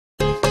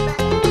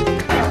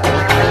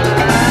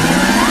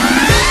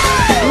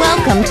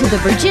Welcome to the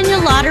Virginia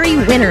Lottery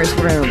Winners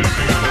Room.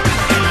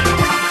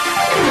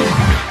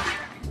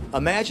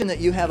 Imagine that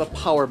you have a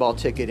Powerball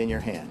ticket in your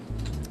hand,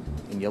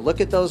 and you look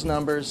at those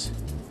numbers,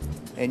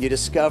 and you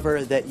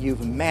discover that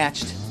you've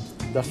matched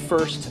the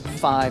first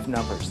 5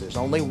 numbers. There's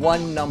only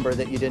one number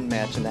that you didn't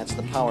match, and that's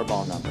the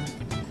Powerball number.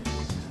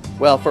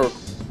 Well, for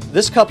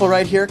this couple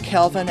right here,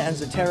 Calvin and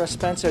Zatera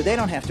Spencer, they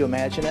don't have to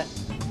imagine it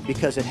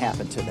because it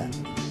happened to them.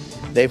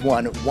 They've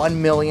won $1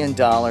 million.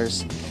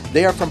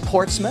 They are from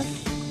Portsmouth,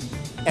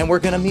 and we're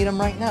going to meet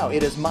them right now.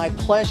 It is my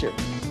pleasure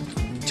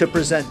to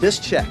present this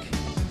check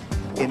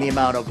in the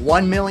amount of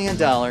 $1 million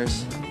to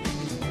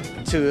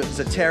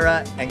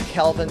Zatera and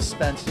Calvin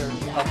Spencer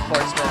of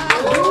Portsmouth.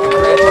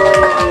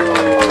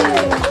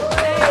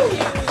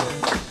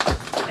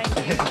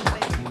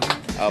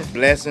 A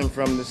blessing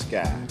from the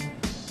sky.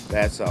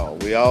 That's all.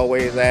 We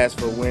always ask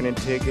for winning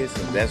tickets,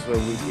 and that's what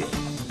we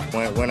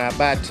get. When I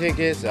buy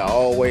tickets, I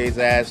always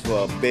ask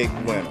for a big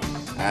winner.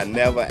 I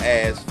never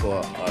ask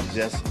for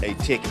just a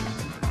ticket.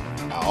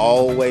 I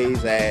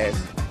always ask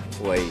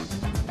for a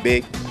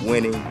big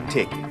winning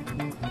ticket.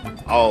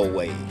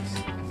 Always.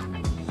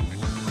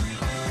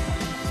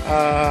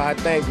 I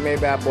think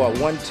maybe I bought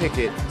 1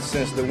 ticket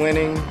since the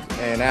winning,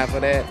 and after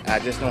that, I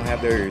just don't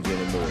have the urge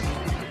anymore.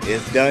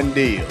 It's done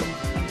deal.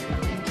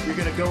 You're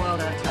going to go out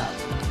on top.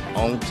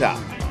 On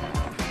top.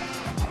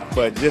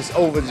 But just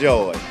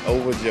overjoyed,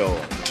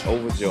 overjoyed,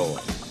 overjoyed.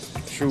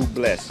 True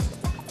blessing.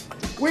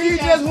 We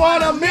just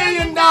won $1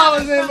 million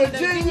in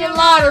Virginia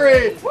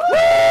Lottery! Woo!